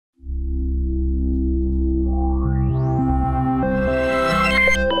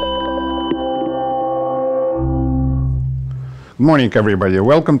Good morning, everybody.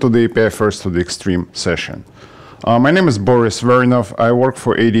 Welcome to the API First to the Extreme session. My name is Boris Vernoff. I work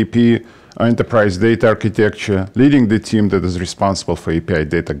for ADP Enterprise Data Architecture, leading the team that is responsible for API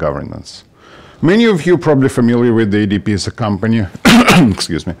data governance. Many of you are probably familiar with the ADP as a company,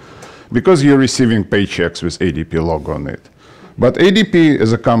 excuse me, because you're receiving paychecks with ADP logo on it. But ADP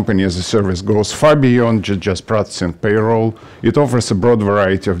as a company, as a service, goes far beyond just processing payroll. It offers a broad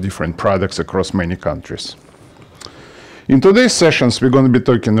variety of different products across many countries. In today's sessions, we're going to be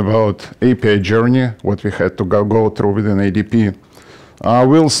talking about API journey, what we had to go through within ADP.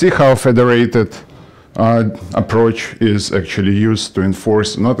 We'll see how federated approach is actually used to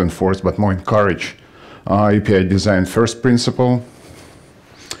enforce, not enforce, but more encourage API design first principle.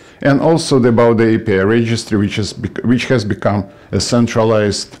 And also about the API Registry, which has become a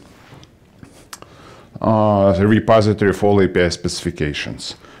centralized repository of all API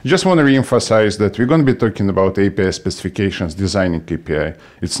specifications. Just want to reemphasize that we're going to be talking about API specifications, designing API.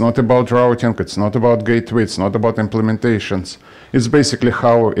 It's not about routing, it's not about gateway, it's not about implementations. It's basically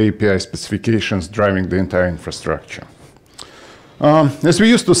how API specifications driving the entire infrastructure. As we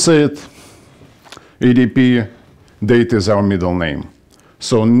used to say it, ADP data is our middle name.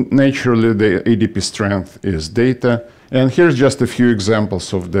 So naturally, the ADP strength is data. And here's just a few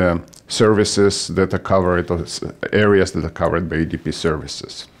examples of the services that are covered, or areas that are covered by ADP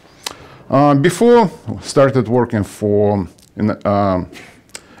services. Before I started working for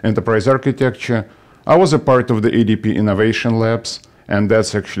enterprise architecture, I was a part of the ADP Innovation Labs, and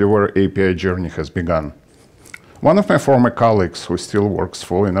that's actually where API journey has begun. One of my former colleagues who still works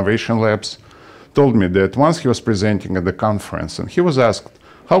for Innovation Labs told me that once he was presenting at the conference, and he was asked,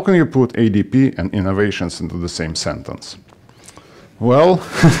 how can you put ADP and innovations into the same sentence? Well,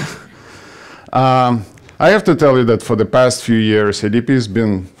 I have to tell you that for the past few years, ADP has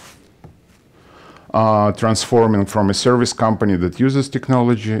been transforming from a service company that uses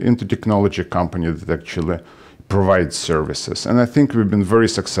technology into technology company that actually provides services. And I think we've been very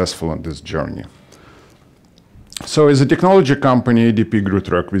successful on this journey. So as a technology company, ADP grew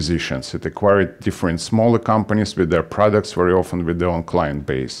through acquisitions. It acquired different smaller companies with their products, very often with their own client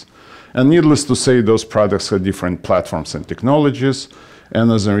base. And needless to say, those products had different platforms and technologies.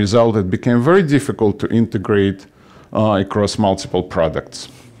 And as a result, it became very difficult to integrate across multiple products.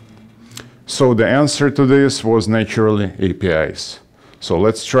 So the answer to this was naturally APIs. So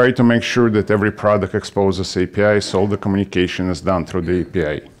let's try to make sure that every product exposes APIs, so all the communication is done through the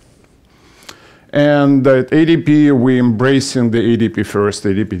API. And at ADP, we're embracing the ADP first,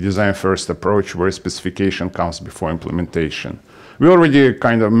 ADP design first approach, where specification comes before implementation. We already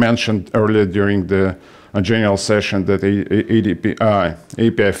kind of mentioned earlier during the general session that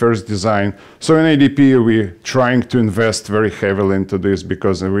API first design. So in ADP, we're trying to invest very heavily into this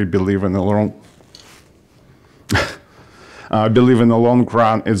because we believe in the long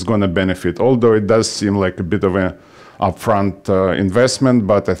run it's going to benefit. Although it does seem like a bit of an upfront investment,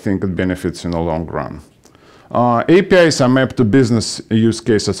 but I think it benefits in the long run. APIs are mapped to business use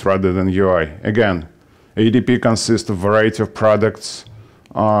cases rather than UI. Again, ADP consists of a variety of products.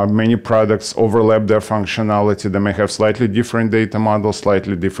 Many products overlap their functionality. They may have slightly different data models,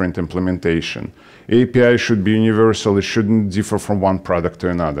 slightly different implementation. API should be universal. It shouldn't differ from one product to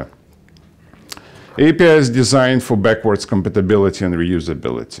another. API is designed for backwards compatibility and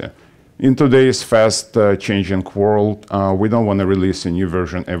reusability. In today's fast-changing world, we don't want to release a new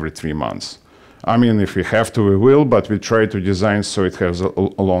version every 3 months. I mean, if we have to, we will, but we try to design so it has a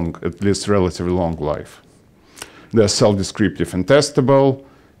long, at least relatively long life. They're self-descriptive and testable.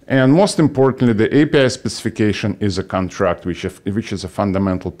 And most importantly, the API specification is a contract, which is a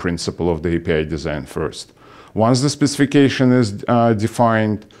fundamental principle of the API design first. Once the specification is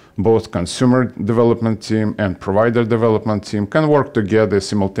defined, both consumer development team and provider development team can work together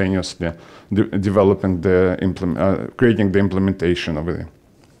simultaneously, developing creating the implementation of it.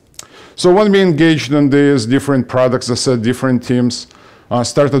 So when we engaged in these different products, I said different teams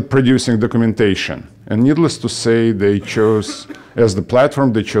started producing documentation. And needless to say, they chose, as the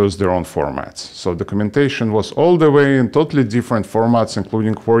platform, they chose their own formats. So documentation was all the way in totally different formats,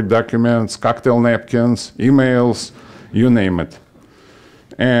 including Word documents, cocktail napkins, emails, you name it.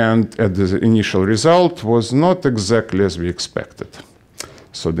 And the initial result was not exactly as we expected.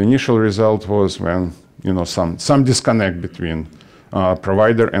 So the initial result was when, some disconnect between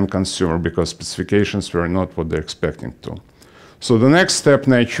provider and consumer because specifications were not what they're expecting to. So the next step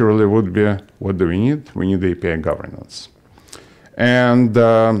naturally would be, what do we need? We need API governance. And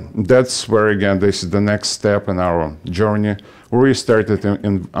that's where, again, this is the next step in our journey, where we started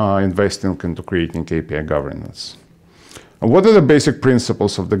investing into creating API governance. What are the basic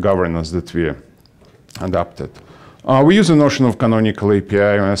principles of the governance that we adopted? We use the notion of canonical API,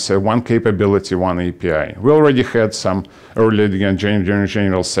 and I say one capability, one API. We already had some earlier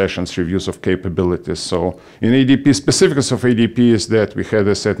general sessions, reviews of capabilities. So in ADP, specifics of ADP is that we had,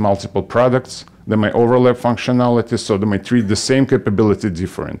 I said, multiple products. They may overlap functionality, so they may treat the same capability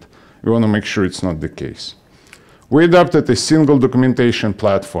different. We want to make sure it's not the case. We adopted a single documentation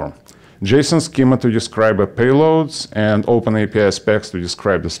platform, JSON schema to describe the payloads, and open API specs to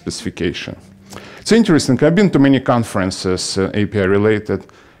describe the specification. It's interesting. I've been to many conferences, API related,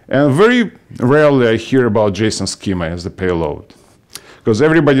 and very rarely I hear about JSON schema as the payload. Because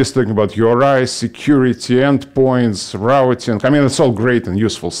everybody's talking about URI, security, endpoints, routing. I mean, it's all great and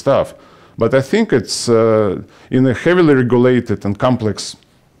useful stuff. But I think it's in a heavily regulated and complex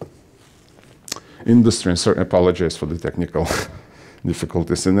industry, and sorry, I apologize for the technical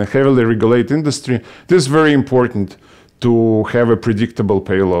difficulties. In a heavily regulated industry, it is very important to have a predictable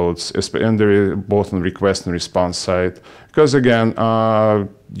payloads, and both on request and response side. Because again,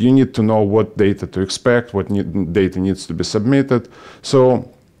 you need to know what data to expect, what data needs to be submitted. So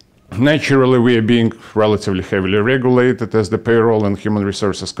naturally, we are being relatively heavily regulated as the payroll and human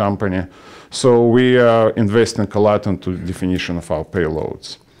resources company. So we are investing a lot into definition of our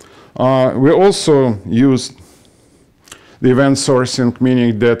payloads. We also use the event sourcing,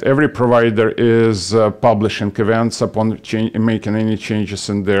 meaning that every provider is publishing events upon making any changes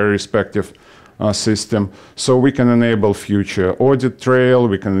in their respective system. So we can enable future audit trail,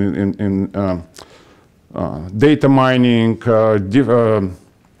 we can data mining,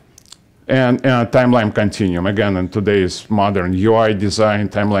 and timeline continuum. Again, in today's modern UI design,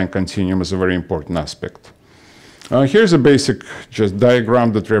 timeline continuum is a very important aspect. Here's a basic just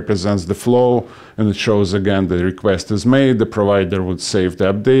diagram that represents the flow, and it shows again the request is made, the provider would save the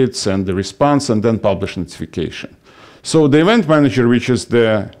updates and the response, and then publish notification. So the event manager, which is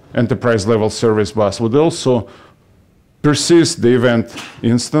the enterprise level service bus, would also persist the event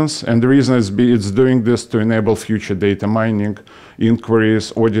instance, and the reason is it's doing this to enable future data mining,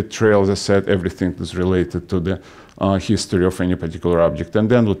 inquiries, audit trails, as I said, everything is related to the history of any particular object, and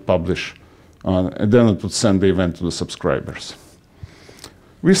then would publish. And then it would send the event to the subscribers.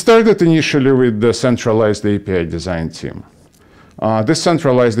 We started initially with the centralized API design team. This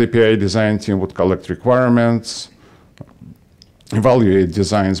centralized API design team would collect requirements, evaluate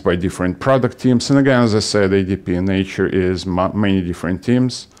designs by different product teams. And again, as I said, ADP in nature is many different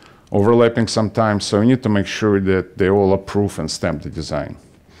teams, overlapping sometimes. So we need to make sure that they all approve and stamp the design.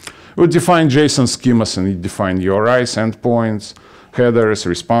 We would define JSON schemas and define URIs, endpoints, headers,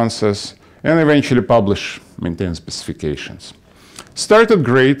 responses, and eventually publish maintain specifications. Started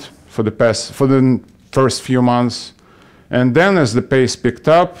great for the first few months, and then as the pace picked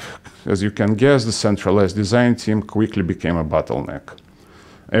up, as you can guess, the centralized design team quickly became a bottleneck.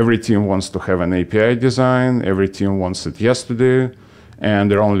 Every team wants to have an API design, every team wants it yesterday, and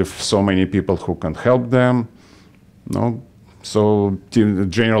there are only so many people who can help them. So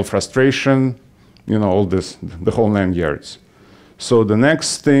general frustration, all this, the whole 9 yards. So the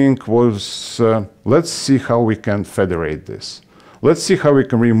next thing was, let's see how we can federate this. Let's see how we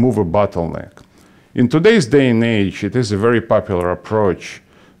can remove a bottleneck. In today's day and age, it is a very popular approach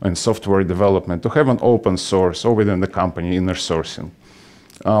in software development to have an open source or within the company inner sourcing,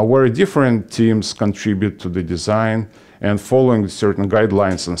 where different teams contribute to the design and following certain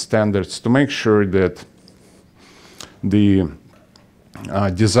guidelines and standards to make sure that the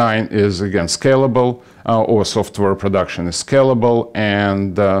design is, again, scalable, or software production is scalable,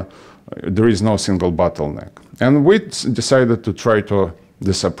 and there is no single bottleneck. And we decided to try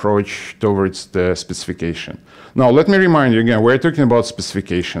this approach towards the specification. Now, let me remind you again, we're talking about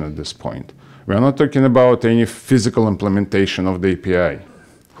specification at this point. We're not talking about any physical implementation of the API.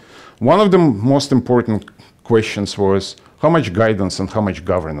 One of the most important questions was how much guidance and how much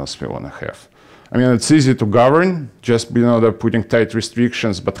governance we want to have. I mean, it's easy to govern, just they're putting tight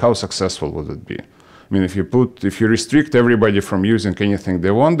restrictions, but how successful would it be? I mean, if you restrict everybody from using anything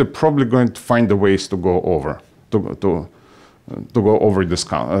they want, they're probably going to find the ways to go over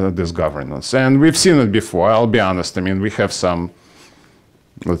this governance. And we've seen it before. I'll be honest. I mean, we have some,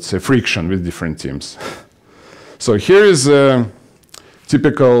 let's say, friction with different teams. So here is a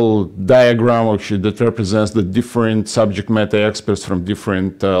typical diagram actually that represents the different subject matter experts from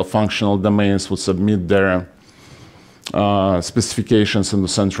different functional domains would submit their specifications in the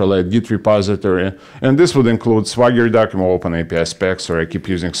centralized Git repository. And this would include Swagger document, Open API specs, or I keep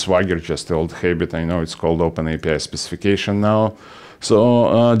using Swagger, just the old habit. I know it's called Open API specification now.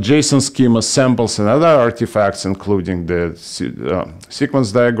 So JSON schema, samples, and other artifacts, including the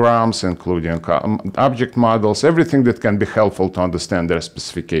sequence diagrams, including object models, everything that can be helpful to understand their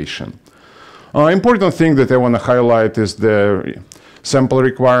specification. Important thing that I want to highlight is the sample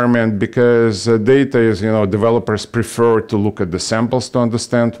requirement, because data is, developers prefer to look at the samples to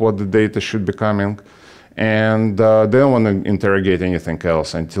understand what the data should be coming. And they don't want to interrogate anything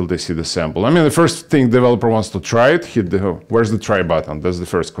else until they see the sample. I mean, the first thing developer wants to try it, where's the try button? That's the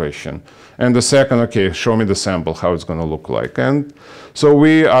first question. And the second, okay, show me the sample, how it's going to look like. And so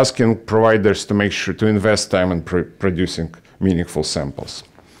we asking providers to make sure to invest time in producing meaningful samples.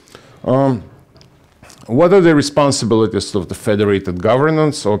 What are the responsibilities of the federated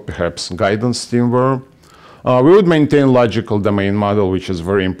governance or perhaps guidance team were? We would maintain logical domain model, which is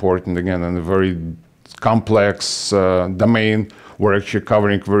very important, again, and a very complex domain. We're actually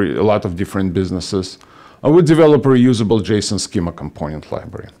covering a lot of different businesses. I would develop a reusable JSON schema component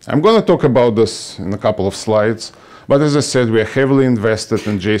library. I'm going to talk about this in a couple of slides, but as I said, we are heavily invested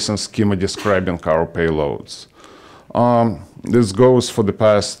in JSON schema describing our payloads. This goes for the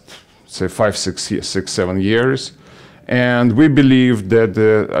past, say, 5, 6, 7 years. And we believe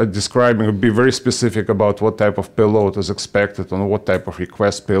that describing would be very specific about what type of payload is expected and what type of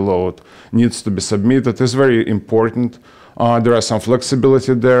request payload needs to be submitted is very important. There are some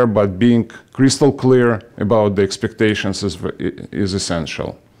flexibility there, but being crystal clear about the expectations is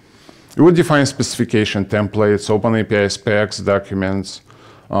essential. We would define specification templates, open API specs, documents,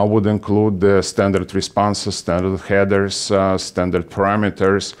 would include the standard responses, standard headers, standard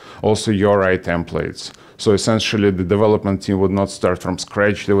parameters, also URI templates. So essentially, the development team would not start from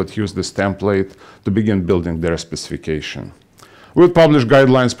scratch. They would use this template to begin building their specification. We would publish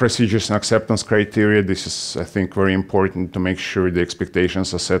guidelines, procedures, and acceptance criteria. This is, I think, very important to make sure the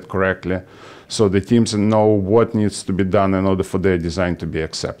expectations are set correctly, so the teams know what needs to be done in order for their design to be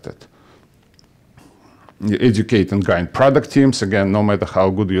accepted. Educate and guide product teams. Again, no matter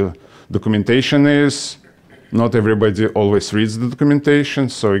how good your documentation is, not everybody always reads the documentation.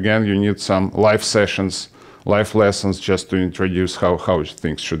 So again, you need some live sessions, live lessons just to introduce how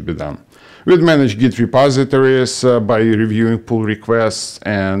things should be done. We would manage Git repositories by reviewing pull requests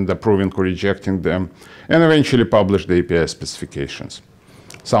and approving or rejecting them, and eventually publish the API specifications.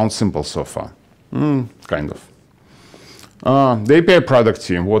 Sounds simple so far. Kind of. The API product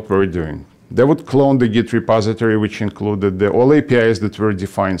team, what were we doing? They would clone the Git repository, which included all APIs that were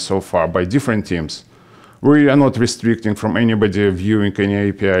defined so far by different teams. We are not restricting from anybody viewing any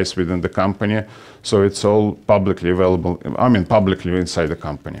APIs within the company, so it's all publicly available, publicly inside the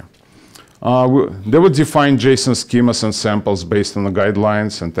company. They would define JSON schemas and samples based on the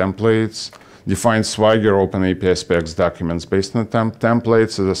guidelines and templates, define Swagger open API specs documents based on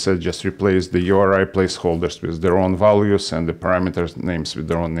templates. As I said, just replace the URI placeholders with their own values and the parameters names with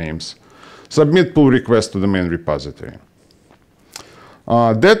their own names. Submit pull requests to the main repository.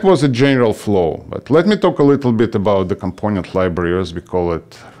 That was a general flow, but let me talk a little bit about the component library, as we call it,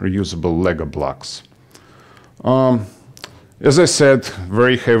 reusable Lego blocks. As I said,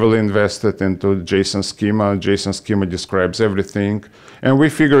 very heavily invested into JSON schema. JSON schema describes everything, and we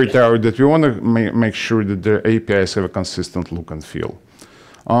figured out that we want to make sure that the APIs have a consistent look and feel.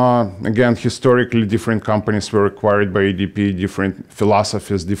 Again, historically, different companies were acquired by ADP, different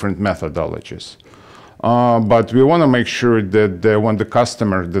philosophies, different methodologies. But we want to make sure that when the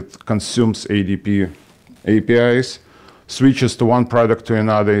customer that consumes ADP APIs switches to one product to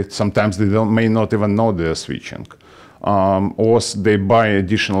another, sometimes they may not even know they're switching. Or they buy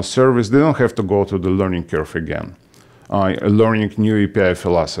additional service, they don't have to go through the learning curve again, learning new API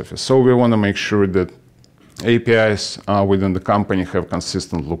philosophy. So we want to make sure that APIs within the company have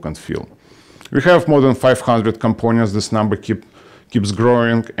consistent look and feel. We have more than 500 components. This number keeps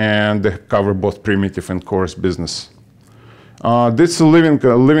growing, and they cover both primitive and coarse business. This is a living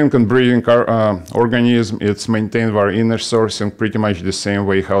and breathing organism. It's maintained via inner sourcing, pretty much the same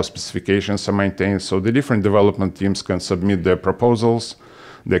way how specifications are maintained. So the different development teams can submit their proposals.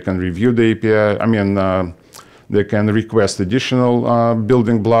 They can review the API. They can request additional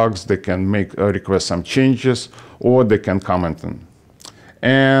building blocks. They can request some changes, or they can comment on.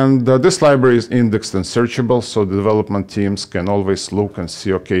 And this library is indexed and searchable, so the development teams can always look and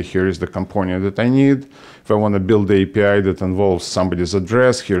see, okay, here is the component that I need. If I want to build the API that involves somebody's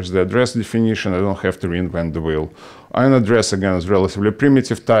address, here's the address definition. I don't have to reinvent the wheel. An address, again, is relatively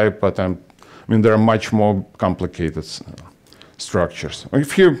primitive type, but there are much more complicated structures.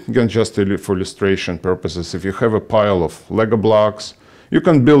 If you can just, for illustration purposes, if you have a pile of Lego blocks, you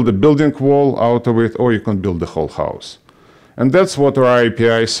can build a building wall out of it, or you can build the whole house. And that's what our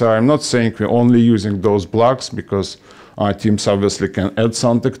APIs are. I'm not saying we're only using those blocks, because our teams obviously can add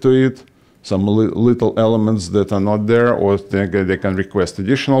something to it, some little elements that are not there, or they can request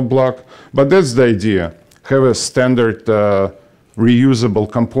additional block. But that's the idea. Have a standard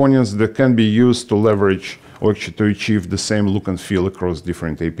reusable components that can be used to leverage or actually to achieve the same look and feel across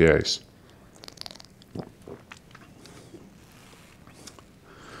different APIs.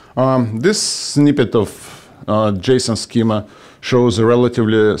 This snippet of JSON schema shows a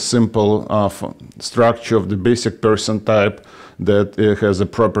relatively simple structure of the basic person type that has the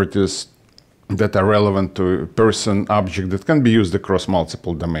properties that are relevant to a person object that can be used across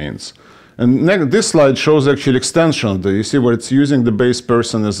multiple domains. And this slide shows actually extension. You see where it's using the base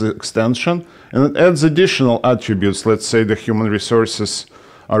person as an extension, and it adds additional attributes. Let's say the human resources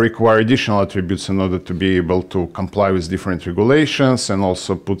require additional attributes in order to be able to comply with different regulations and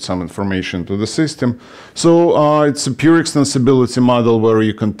also put some information to the system. So it's a pure extensibility model where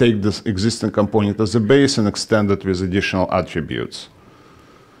you can take this existing component as a base and extend it with additional attributes.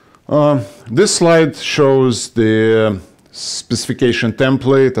 This slide shows the specification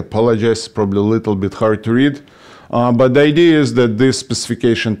template. Apologize, probably a little bit hard to read. But the idea is that this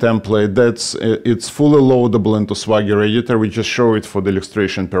specification template, it's fully loadable into Swagger Editor. We just show it for the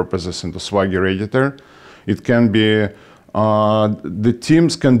illustration purposes into Swagger Editor. It can be, the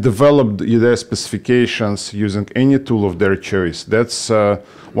teams can develop their specifications using any tool of their choice. That's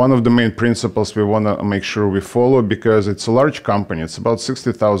one of the main principles we want to make sure we follow, because it's a large company. It's about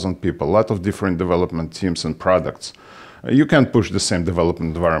 60,000 people, a lot of different development teams and products. You can't push the same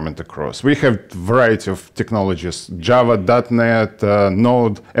development environment across. We have a variety of technologies, Java, .NET,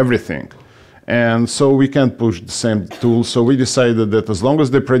 Node, everything. And so we can't push the same tool. So we decided that as long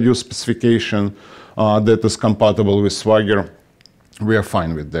as they produce specification that is compatible with Swagger, we are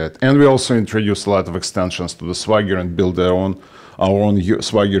fine with that. And we also introduced a lot of extensions to the Swagger and build our own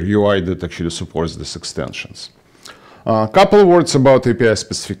Swagger UI that actually supports these extensions. A couple of words about API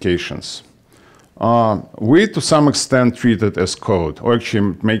specifications. We, to some extent, treat it as code, or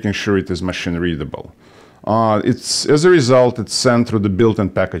actually making sure it is machine readable. As a result, it's sent through the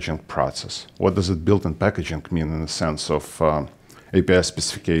build-in packaging process. What does it build-in packaging mean in the sense of API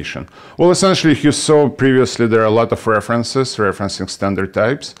specification? Well, essentially, if you saw previously, there are a lot of references referencing standard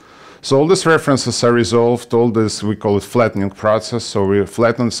types. So all these references are resolved. All this, we call it flattening process. So we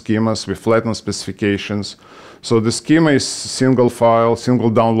flatten schemas, we flatten specifications. So the schema is single file,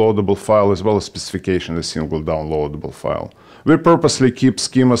 single downloadable file, as well as specification is single downloadable file. We purposely keep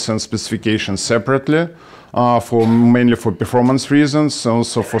schemas and specifications separately, mainly for performance reasons.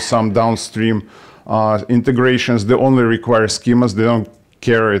 Also for some downstream integrations, they only require schemas. They don't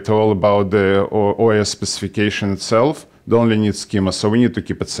care at all about the OS specification itself. They only need schemas, so we need to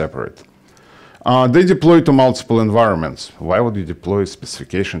keep it separate. They deploy to multiple environments. Why would you deploy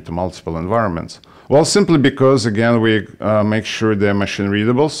specification to multiple environments? Well, simply because, again, we make sure they're machine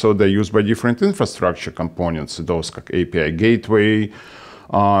readable, so they're used by different infrastructure components, those like API gateway,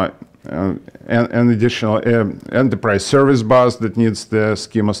 and additional enterprise service bus that needs the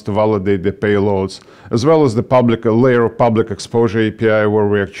schemas to validate the payloads, as well as the public layer of public exposure API, where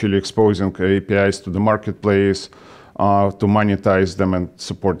we're actually exposing APIs to the marketplace to monetize them and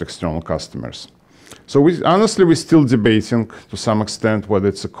support external customers. So honestly, we're still debating to some extent whether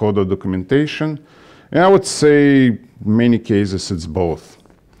it's a code or documentation. And I would say in many cases it's both.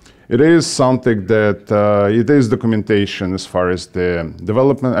 It is something that it is documentation as far as the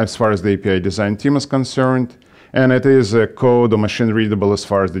development, as far as the API design team is concerned, and it is a code or machine readable as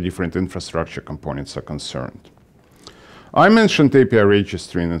far as the different infrastructure components are concerned. I mentioned API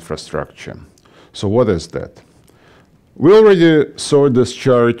Registry in infrastructure. So what is that? We already saw this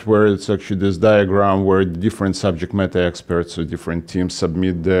chart where it's actually this diagram where the different subject matter experts or different teams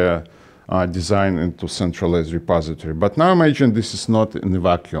submit their design into centralized repository. But now imagine this is not in a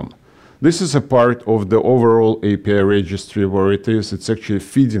vacuum. This is a part of the overall API registry where it's actually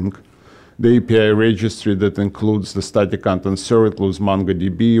feeding the API registry that includes the static content server, includes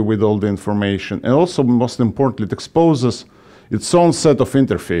MongoDB with all the information, and also, most importantly, it exposes its own set of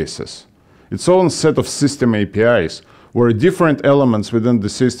interfaces, its own set of system APIs, where different elements within the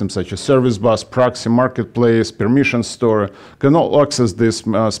system, such as service bus, proxy, marketplace, permission store, can all access these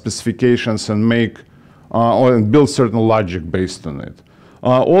specifications and make or build certain logic based on it.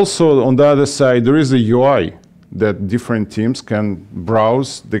 Also, on the other side, there is a UI that different teams can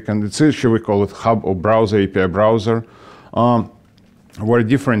browse. It's actually, we call it hub or browser, API browser, where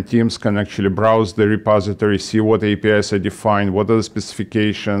different teams can actually browse the repository, see what APIs are defined, what are the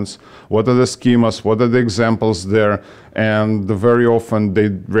specifications, what are the schemas, what are the examples there, and very often they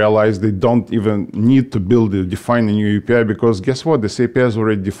realize they don't even need to define a new API, because guess what, this API is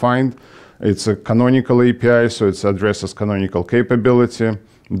already defined. It's a canonical API, so it addresses canonical capability.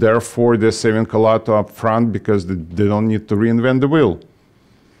 Therefore, they're saving a lot up front because they don't need to reinvent the wheel.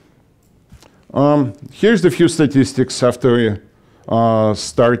 Here's the few statistics after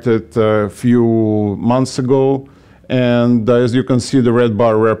started a few months ago. And as you can see, the red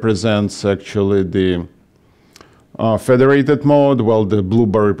bar represents actually the federated mode, while the blue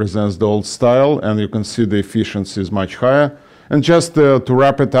bar represents the old style. And you can see the efficiency is much higher. And just to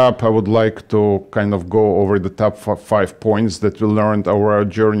wrap it up, I would like to kind of go over the top 5 points that we learned over our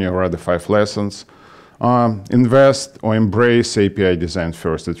journey, or rather 5 lessons. Invest or embrace API design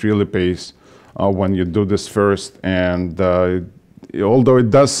first. It really pays when you do this first. And although it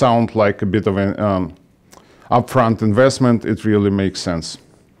does sound like a bit of an upfront investment, it really makes sense.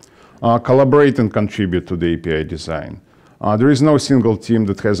 Collaborate and contribute to the API design. There is no single team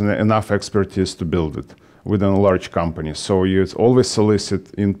that has enough expertise to build it within a large company, so you always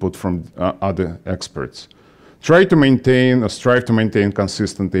solicit input from other experts. Strive to maintain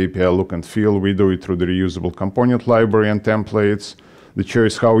consistent API look and feel. We do it through the reusable component library and templates. The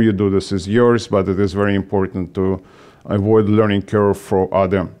choice how you do this is yours, but it is very important to avoid learning curve for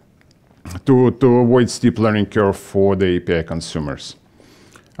to avoid steep learning curve for the API consumers.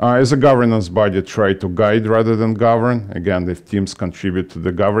 As a governance body, try to guide rather than govern. Again, if teams contribute to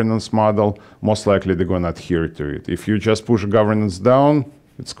the governance model, most likely they're going to adhere to it. If you just push governance down,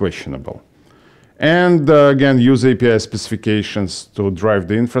 it's questionable. And again, use API specifications to drive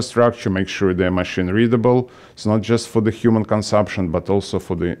the infrastructure, make sure they're machine readable. It's not just for the human consumption, but also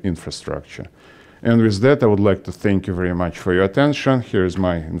for the infrastructure. And with that, I would like to thank you very much for your attention. Here's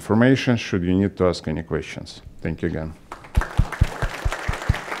my information, should you need to ask any questions. Thank you again.